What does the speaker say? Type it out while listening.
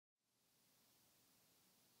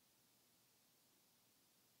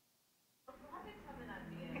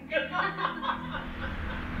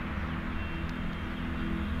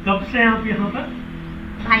कब से आप यहाँ पर?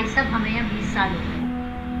 भाई साहब हमें यहाँ 20 साल हो गए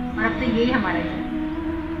और अब तो यही हमारा घर है।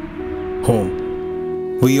 Home.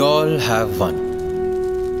 We all have one.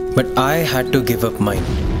 But I had to give up mine.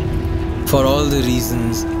 For all the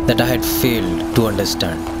reasons that I had failed to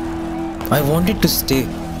understand. I wanted to stay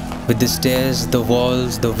with the stairs, the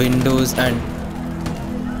walls, the windows and...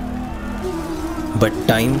 But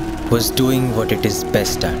time was doing what it is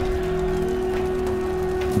best at.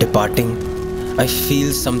 Departing, I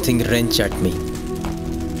feel something wrench at me.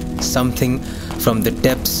 Something from the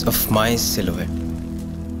depths of my silhouette.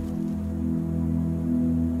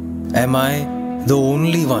 Am I the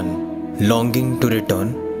only one longing to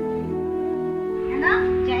return? है ना?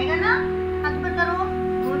 जाएगा ना? हाथ ऊपर करो.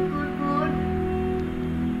 Good, good, good.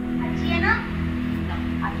 अच्छी है ना?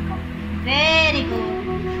 Very good.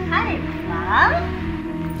 अरे वाह.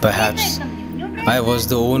 Perhaps I was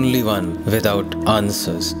the only one without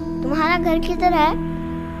answers. तुम्हारा घर किधर है?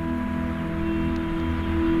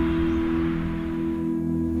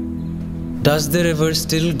 Does the river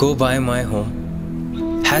still go by my home?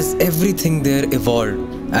 Has everything there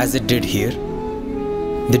evolved as it did here?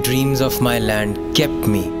 The dreams of my land kept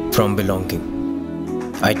me from belonging.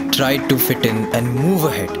 I tried to fit in and move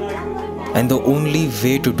ahead, and the only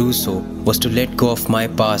way to do so was to let go of my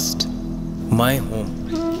past, my home,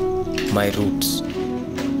 my roots.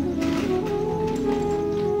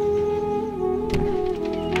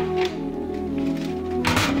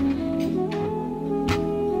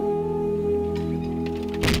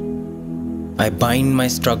 I bind my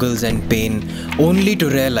struggles and pain only to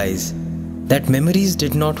realize that memories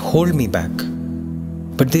did not hold me back,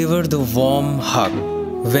 but they were the warm hug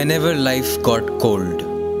whenever life got cold.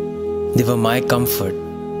 They were my comfort,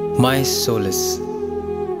 my solace.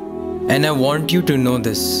 And I want you to know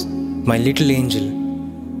this, my little angel,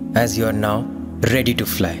 as you are now ready to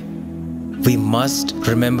fly. We must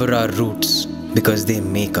remember our roots because they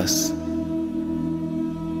make us.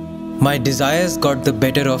 My desires got the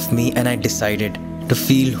better of me and I decided to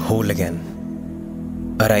feel whole again.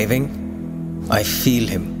 Arriving, I feel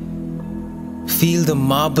him. Feel the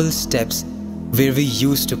marble steps where we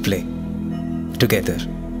used to play together.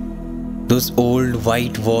 Those old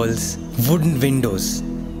white walls, wooden windows,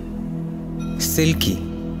 silky,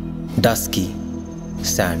 dusky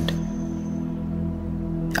sand.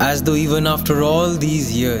 As though even after all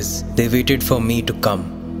these years, they waited for me to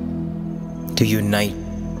come, to unite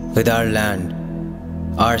with our land,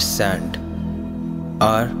 our sand,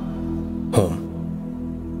 our home.